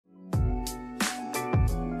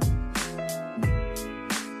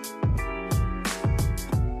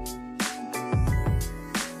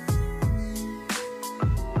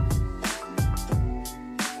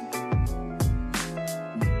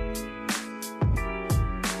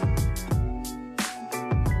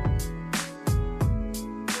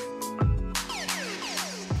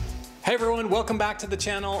Hey everyone, welcome back to the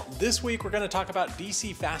channel. This week we're going to talk about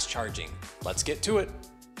DC fast charging. Let's get to it.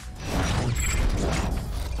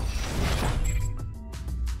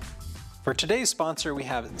 For today's sponsor, we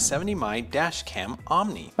have 70My Dashcam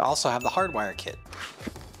Omni. I also have the hardwire kit.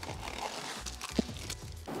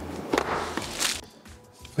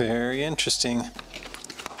 Very interesting.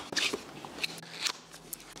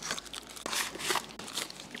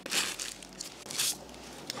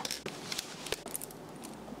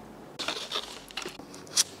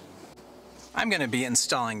 I'm going to be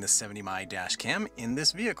installing the 70My Dashcam in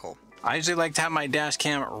this vehicle. I usually like to have my dash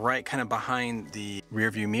cam right kind of behind the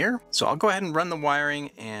rear view mirror. So I'll go ahead and run the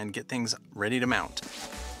wiring and get things ready to mount.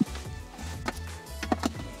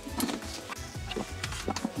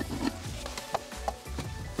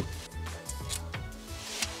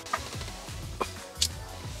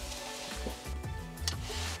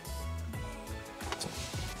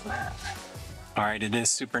 All right, it is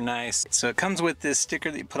super nice. So it comes with this sticker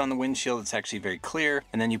that you put on the windshield. It's actually very clear.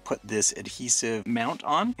 And then you put this adhesive mount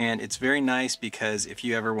on, and it's very nice because if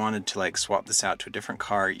you ever wanted to like swap this out to a different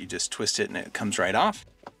car, you just twist it and it comes right off.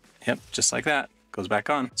 Yep, just like that. Goes back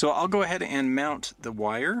on. So I'll go ahead and mount the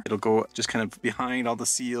wire. It'll go just kind of behind all the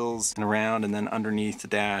seals and around and then underneath the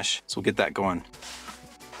dash. So we'll get that going.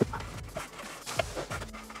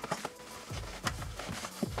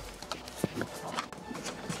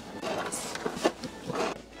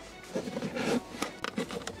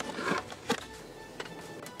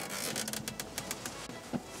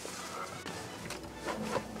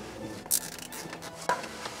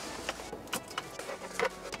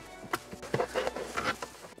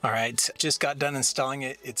 All right, just got done installing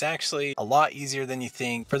it. It's actually a lot easier than you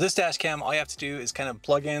think. For this dash cam, all you have to do is kind of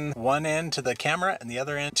plug in one end to the camera and the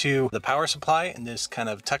other end to the power supply and just kind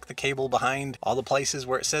of tuck the cable behind all the places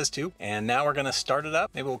where it says to. And now we're gonna start it up.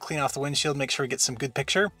 Maybe we'll clean off the windshield, make sure we get some good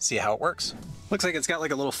picture, see how it works. Looks like it's got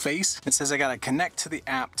like a little face. It says I gotta connect to the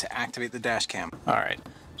app to activate the dash cam. All right,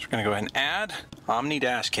 so we're gonna go ahead and add Omni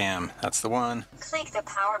dash cam. That's the one. Click the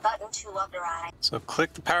power button to authorize. So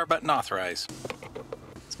click the power button, authorize.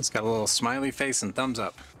 So it's got a little smiley face and thumbs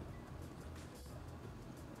up.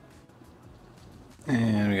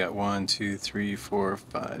 And we got 1, 2, 3, 4,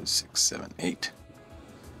 5, 6, 7, 8.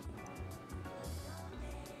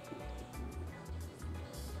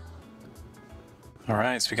 All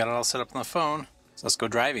right, so we got it all set up on the phone. So let's go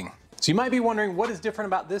driving. So you might be wondering what is different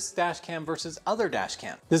about this dash cam versus other dash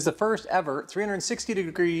cam. This is the first ever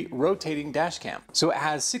 360-degree rotating dash cam. So it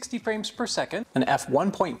has 60 frames per second, an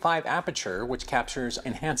f1.5 aperture, which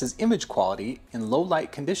enhances image quality in low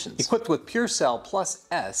light conditions. Equipped with PureCell Plus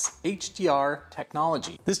S HDR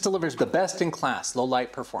technology. This delivers the best in class low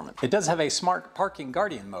light performance. It does have a smart parking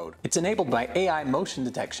guardian mode. It's enabled by AI motion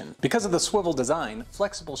detection. Because of the swivel design,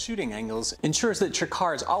 flexible shooting angles ensures that your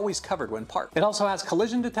car is always covered when parked. It also has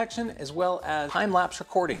collision detection as well as time-lapse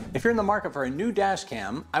recording. If you're in the market for a new dash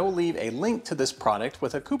cam, I will leave a link to this product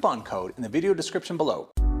with a coupon code in the video description below.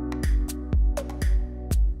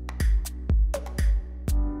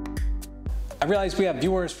 I realize we have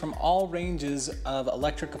viewers from all ranges of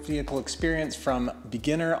electric vehicle experience, from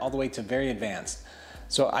beginner all the way to very advanced.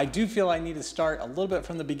 So I do feel I need to start a little bit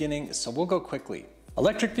from the beginning, so we'll go quickly.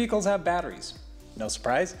 Electric vehicles have batteries, no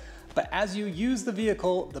surprise. But as you use the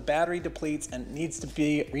vehicle, the battery depletes and needs to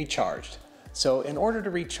be recharged. So in order to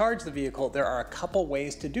recharge the vehicle, there are a couple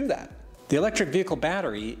ways to do that. The electric vehicle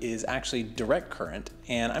battery is actually direct current,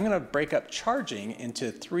 and I'm gonna break up charging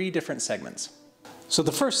into 3 different segments. So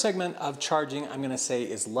the first segment of charging I'm gonna say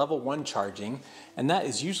is level 1 charging, and that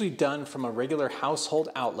is usually done from a regular household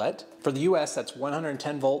outlet. For the US, that's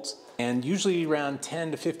 110 volts, and usually around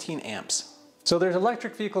 10 to 15 amps. So there's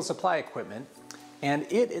electric vehicle supply equipment, and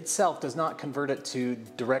it itself does not convert it to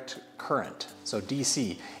direct current, so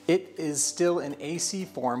DC. It is still in AC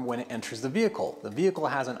form when it enters the vehicle. The vehicle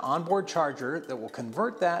has an onboard charger that will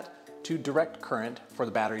convert that to direct current for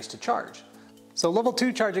the batteries to charge. So level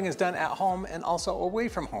 2 charging is done at home and also away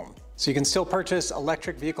from home. So you can still purchase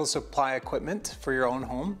electric vehicle supply equipment for your own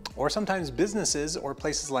home, or sometimes businesses or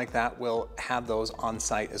places like that will have those on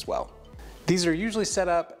site as well. These are usually set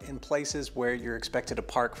up in places where you're expected to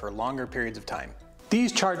park for longer periods of time.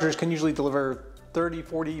 These chargers can usually deliver 30,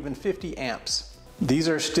 40, even 50 amps. These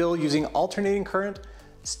are still using alternating current,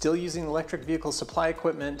 still using electric vehicle supply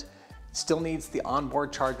equipment, still needs the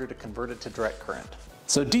onboard charger to convert it to direct current.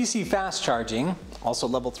 So DC fast charging, also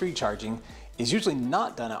level 3 charging, is usually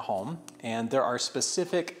not done at home, and there are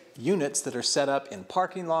specific units that are set up in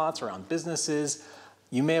parking lots or on businesses.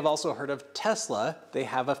 You may have also heard of Tesla. They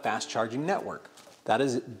have a fast charging network. That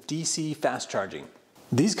is DC fast charging.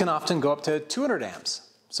 These can often go up to 200 amps,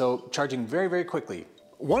 so charging very, very quickly.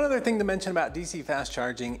 One other thing to mention about DC fast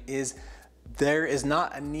charging is there is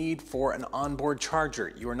not a need for an onboard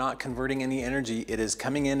charger. You are not converting any energy. It is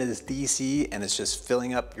coming in as DC and it's just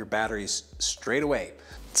filling up your batteries straight away.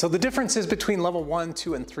 So the differences between level 1,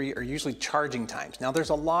 2, and 3 are usually charging times. Now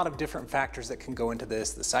there's a lot of different factors that can go into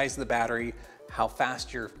this, the size of the battery, how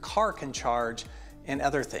fast your car can charge, and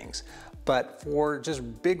other things. But for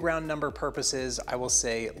just big round number purposes, I will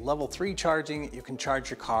say level 3 charging, you can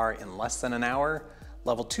charge your car in less than an hour.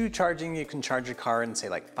 Level 2 charging, you can charge your car in say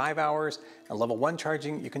like 5 hours. And level 1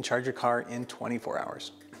 charging, you can charge your car in 24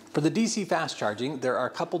 hours. For the DC fast charging, there are a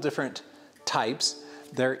couple different types.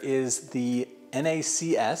 There is the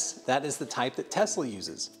NACS, that is the type that Tesla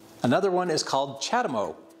uses. Another one is called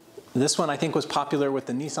CHAdeMO. This one I think was popular with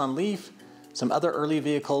the Nissan Leaf, some other early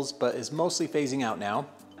vehicles, but is mostly phasing out now.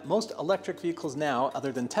 Most electric vehicles now,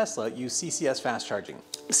 other than Tesla, use CCS fast charging.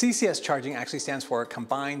 CCS charging actually stands for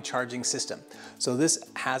Combined Charging System. So this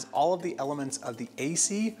has all of the elements of the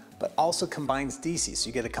AC, but also combines DC, so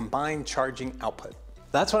you get a combined charging output.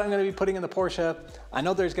 That's what I'm gonna be putting in the Porsche. I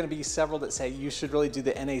know there's gonna be several that say you should really do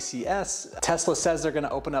the NACS. Tesla says they're gonna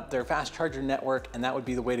open up their fast charger network and that would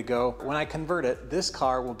be the way to go. When I convert it, this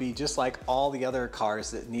car will be just like all the other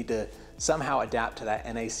cars that need to somehow adapt to that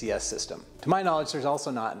NACS system. To my knowledge, there's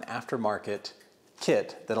also not an aftermarket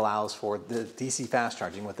kit that allows for the DC fast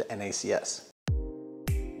charging with the NACS.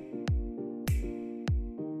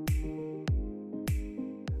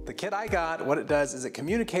 The kit I got, what it does is it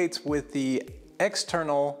communicates with the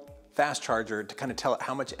external fast charger to kind of tell it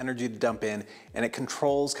how much energy to dump in, and it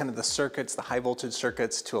controls kind of the circuits, the high voltage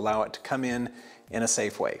circuits, to allow it to come in a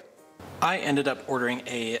safe way. I ended up ordering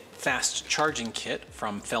a fast charging kit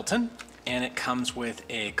from Fellten, and it comes with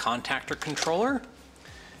a contactor controller.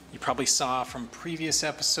 You probably saw from previous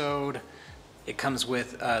episode, it comes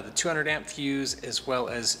with the 200 amp fuse as well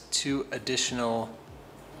as 2 additional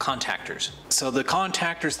contactors. So the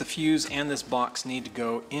contactors, the fuse, and this box need to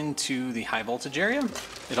go into the high voltage area.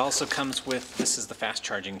 It also comes with, this is the fast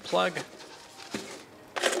charging plug.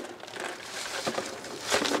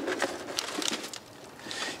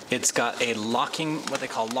 It's got a locking, what they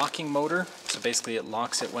call locking motor. So basically it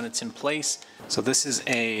locks it when it's in place. So this is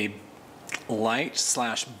a light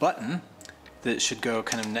slash button that should go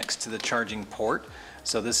kind of next to the charging port.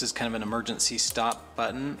 So this is kind of an emergency stop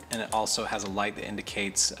button, and it also has a light that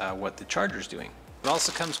indicates what the charger is doing. It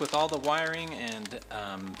also comes with all the wiring and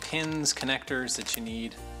pins, connectors that you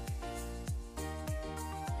need.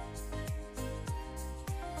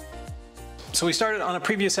 So we started on a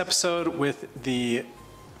previous episode with the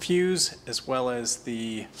fuse as well as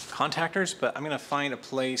the contactors, but I'm gonna find a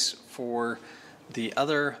place for the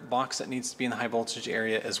other box that needs to be in the high voltage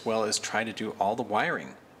area as well as try to do all the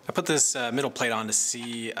wiring. I put this middle plate on to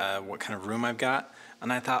see what kind of room I've got,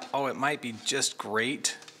 and I thought, oh, it might be just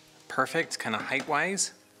great, perfect, kind of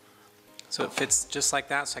height-wise. So it fits just like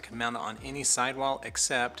that, so I can mount it on any sidewall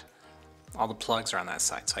except all the plugs are on that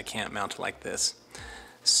side, so I can't mount it like this.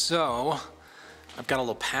 So I've got a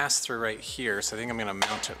little pass-through right here, so I think I'm gonna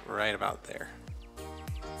mount it right about there.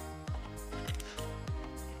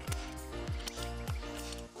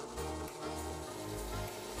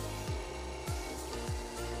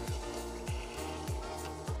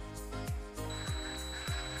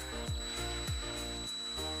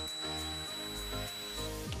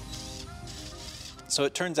 So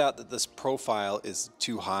it turns out that this profile is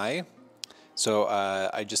too high. So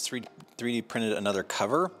I just 3D printed another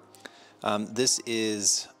cover. This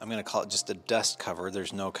is, I'm gonna call it just a dust cover.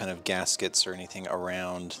 There's no kind of gaskets or anything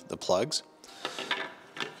around the plugs.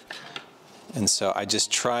 And so I just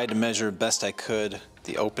tried to measure best I could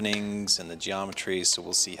the openings and the geometry, so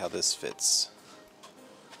we'll see how this fits.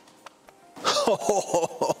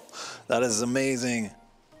 Oh, that is amazing.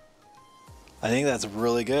 I think that's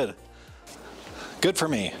really good. Good for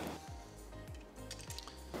me.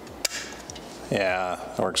 Yeah,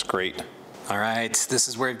 that works great. All right, this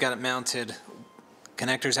is where I've got it mounted.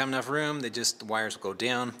 Connectors have enough room, the wires will go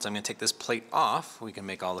down. So I'm gonna take this plate off, we can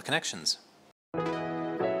make all the connections.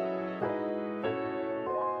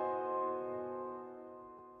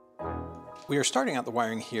 We are starting out the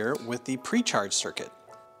wiring here with the pre-charge circuit.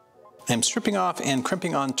 I'm stripping off and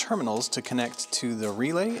crimping on terminals to connect to the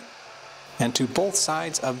relay and to both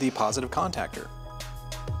sides of the positive contactor.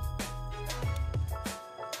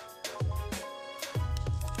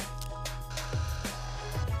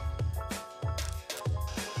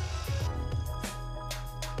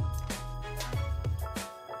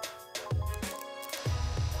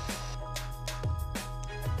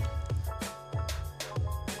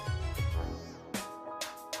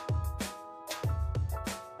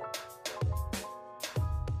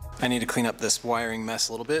 I need to clean up this wiring mess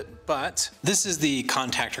a little bit, but this is the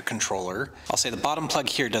contactor controller. I'll say the bottom plug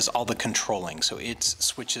here does all the controlling. So it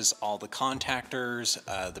switches all the contactors,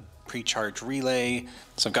 the pre-charge relay.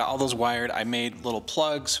 So I've got all those wired. I made little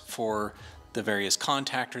plugs for the various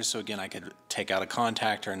contactors. So again, I could take out a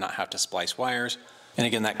contactor and not have to splice wires. And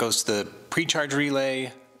again, that goes to the pre-charge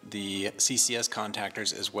relay, the CCS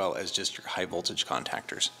contactors, as well as just your high voltage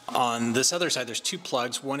contactors. On this other side, there's two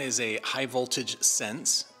plugs. One is a high voltage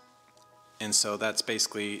sense. And so that's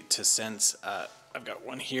basically to sense, I've got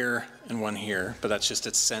one here and one here, but that's just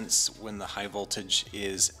to sense when the high voltage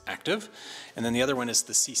is active. And then the other one is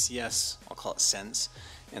the CCS, I'll call it sense,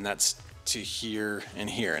 and that's to here and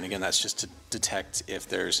here. And again, that's just to detect if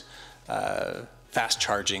there's fast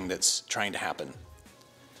charging that's trying to happen.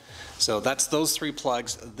 So that's those three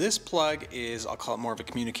plugs. This plug is, I'll call it more of a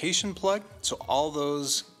communication plug. So all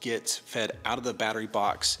those get fed out of the battery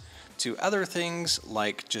box to other things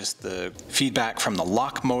like just the feedback from the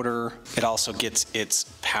lock motor. It also gets its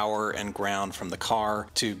power and ground from the car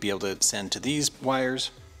to be able to send to these wires.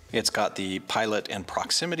 It's got the pilot and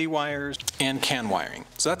proximity wires and CAN wiring.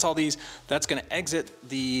 So that's all these. That's going to exit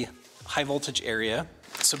the high voltage area.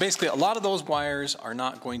 So basically a lot of those wires are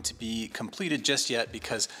not going to be completed just yet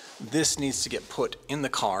because this needs to get put in the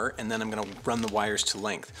car, and then I'm going to run the wires to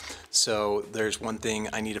length. So there's one thing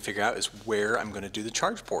I need to figure out is where I'm going to do the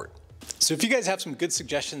charge port. So if you guys have some good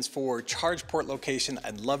suggestions for charge port location,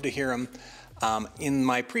 I'd love to hear them. In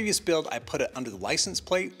my previous build, I put it under the license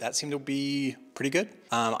plate. That seemed to be pretty good.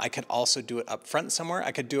 I could also do it up front somewhere.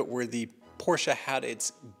 I could do it where the Porsche had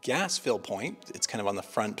its gas fill point. It's kind of on the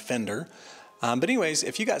front fender. But anyways,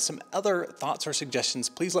 if you got some other thoughts or suggestions,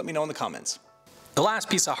 please let me know in the comments. The last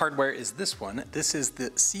piece of hardware is this one. This is the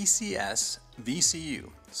CCS VCU.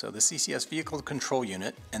 So the CCS Vehicle Control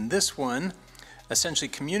Unit. And this one essentially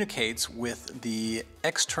communicates with the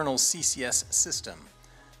external CCS system.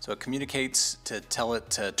 So it communicates to tell it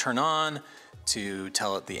to turn on, to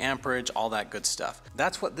tell it the amperage, all that good stuff.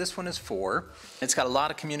 That's what this one is for. It's got a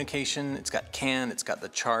lot of communication. It's got CAN, it's got the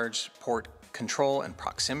charge port control and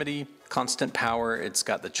proximity, constant power. It's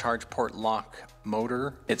got the charge port lock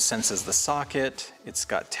motor. It senses the socket. It's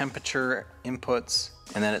got temperature inputs.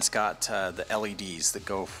 And then it's got the LEDs that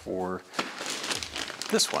go for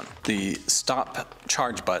this one, the stop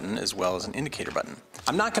charge button, as well as an indicator button.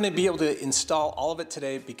 I'm not going to be able to install all of it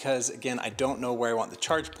today because, again, I don't know where I want the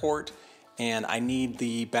charge port, and I need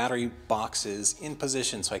the battery boxes in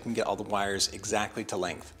position so I can get all the wires exactly to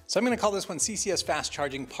length. So I'm going to call this one CCS Fast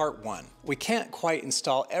Charging Part 1. We can't quite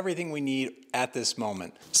install everything we need at this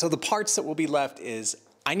moment. So the parts that will be left is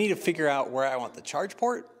I need to figure out where I want the charge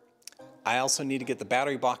port. I also need to get the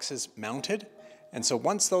battery boxes mounted. And so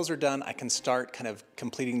once those are done, I can start kind of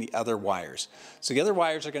completing the other wires. So the other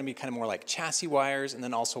wires are going to be kind of more like chassis wires, and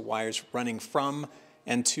then also wires running from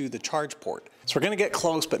and to the charge port. So we're going to get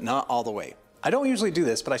close, but not all the way. I don't usually do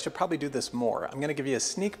this, but I should probably do this more. I'm going to give you a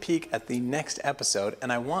sneak peek at the next episode,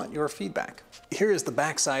 and I want your feedback. Here is the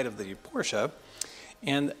backside of the Porsche,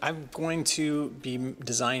 and I'm going to be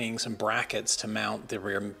designing some brackets to mount the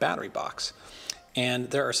rear battery box. And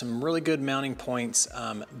there are some really good mounting points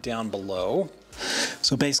down below.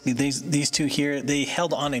 So basically these two here, they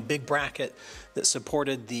held on a big bracket that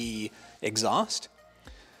supported the exhaust.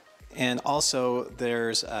 And also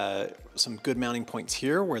there's some good mounting points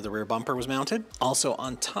here where the rear bumper was mounted. Also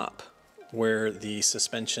on top where the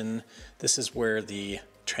suspension, this is where the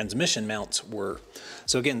transmission mounts were.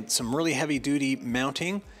 So again, some really heavy duty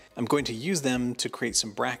mounting. I'm going to use them to create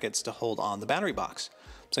some brackets to hold on the battery box.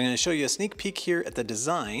 So I'm going to show you a sneak peek here at the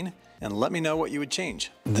design and let me know what you would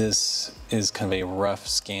change. This is kind of a rough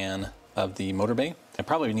scan of the motor bay. I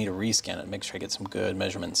probably need to rescan it, make sure I get some good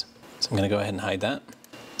measurements. So I'm going to go ahead and hide that.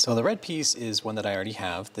 So the red piece is one that I already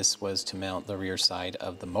have. This was to mount the rear side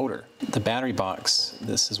of the motor. The battery box,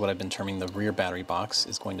 this is what I've been terming the rear battery box,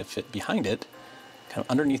 is going to fit behind it, kind of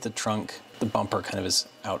underneath the trunk. The bumper kind of is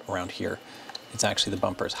out around here. It's actually, the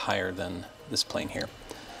bumper is higher than this plane here.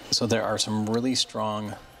 So there are some really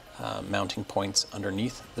strong mounting points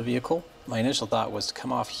underneath the vehicle. My initial thought was to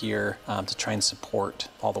come off here to try and support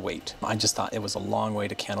all the weight. I just thought it was a long way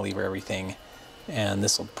to cantilever everything, and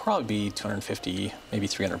this will probably be 250, maybe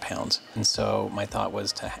 300 pounds. And so my thought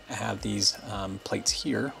was to have these plates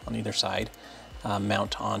here on either side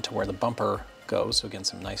mount onto where the bumper goes. So again,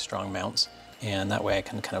 some nice strong mounts. And that way I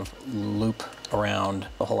can kind of loop around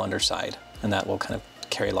the whole underside, and that will kind of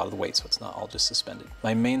carry a lot of the weight so it's not all just suspended.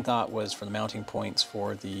 My main thought was for the mounting points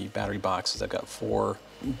for the battery boxes, I've got 4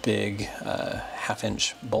 big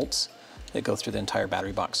 1/2-inch bolts that go through the entire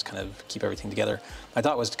battery box, kind of keep everything together. My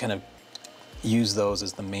thought was to kind of use those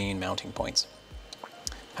as the main mounting points.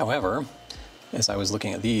 However, as I was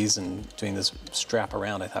looking at these and doing this strap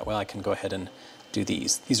around, I thought, well, I can go ahead and do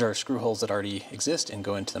these. These are screw holes that already exist and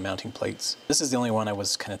go into the mounting plates. This is the only one I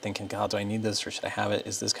was kind of thinking, God, do I need this or should I have it?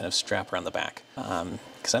 Is this kind of strap around the back?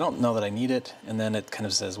 Because I don't know that I need it. And then it kind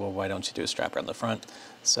of says, well, why don't you do a strap around the front?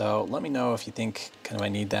 So let me know if you think kind of I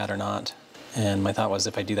need that or not. And my thought was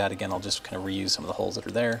if I do that again, I'll just kind of reuse some of the holes that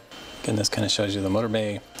are there. Again, this kind of shows you the motor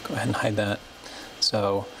bay. Go ahead and hide that.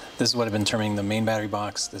 So this is what I've been terming the main battery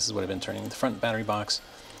box. This is what I've been terming the front battery box.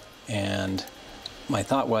 And my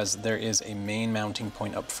thought was there is a main mounting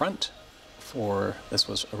point up front for, this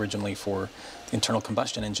was originally for the internal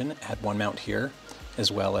combustion engine. It had one mount here,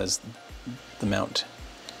 as well as the mount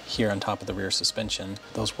here on top of the rear suspension.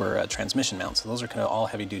 Those were transmission mounts. So those are kind of all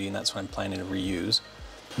heavy duty, and that's what I'm planning to reuse.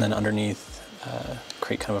 And then underneath,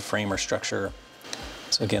 create kind of a frame or structure.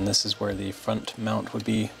 So again, this is where the front mount would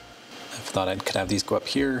be. I thought I could have these go up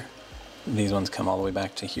here. These ones come all the way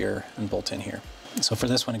back to here and bolt in here. So for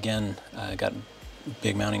this one, again, I got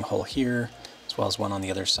big mounting hole here, as well as one on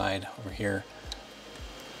the other side over here.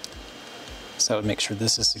 So I would make sure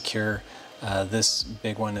this is secure. This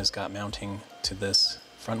big one has got mounting to this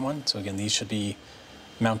front one. So again, these should be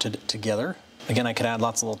mounted together. Again, I could add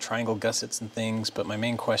lots of little triangle gussets and things, but my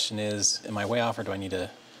main question is, am I way off or do I need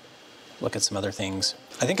to look at some other things?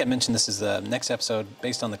 I think I mentioned this is the next episode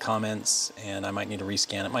based on the comments, and I might need to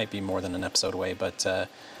rescan. It might be more than an episode away, but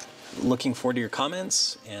looking forward to your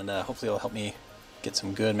comments, and hopefully it'll help me get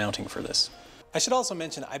some good mounting for this. I should also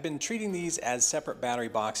mention I've been treating these as separate battery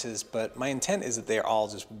boxes, but my intent is that they are all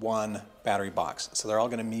just one battery box. So they're all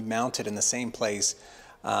going to be mounted in the same place.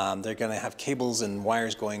 They're going to have cables and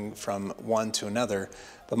wires going from one to another.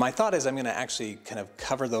 But my thought is I'm going to actually kind of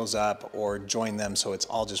cover those up or join them so it's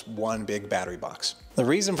all just one big battery box. The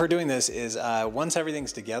reason for doing this is once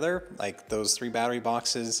everything's together, like those 3 battery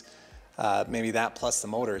boxes, maybe that plus the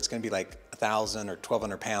motor, it's going to be like 1,000 or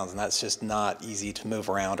 1,200 pounds, and that's just not easy to move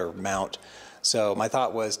around or mount. So my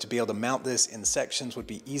thought was to be able to mount this in sections would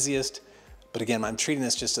be easiest, but again, I'm treating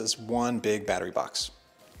this just as one big battery box.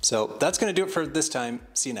 So that's going to do it for this time.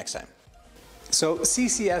 See you next time. So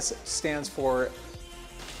CCS stands for,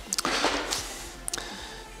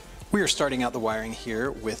 we are starting out the wiring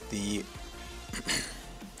here with the,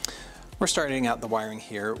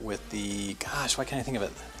 gosh, why can't I think of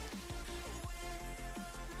it?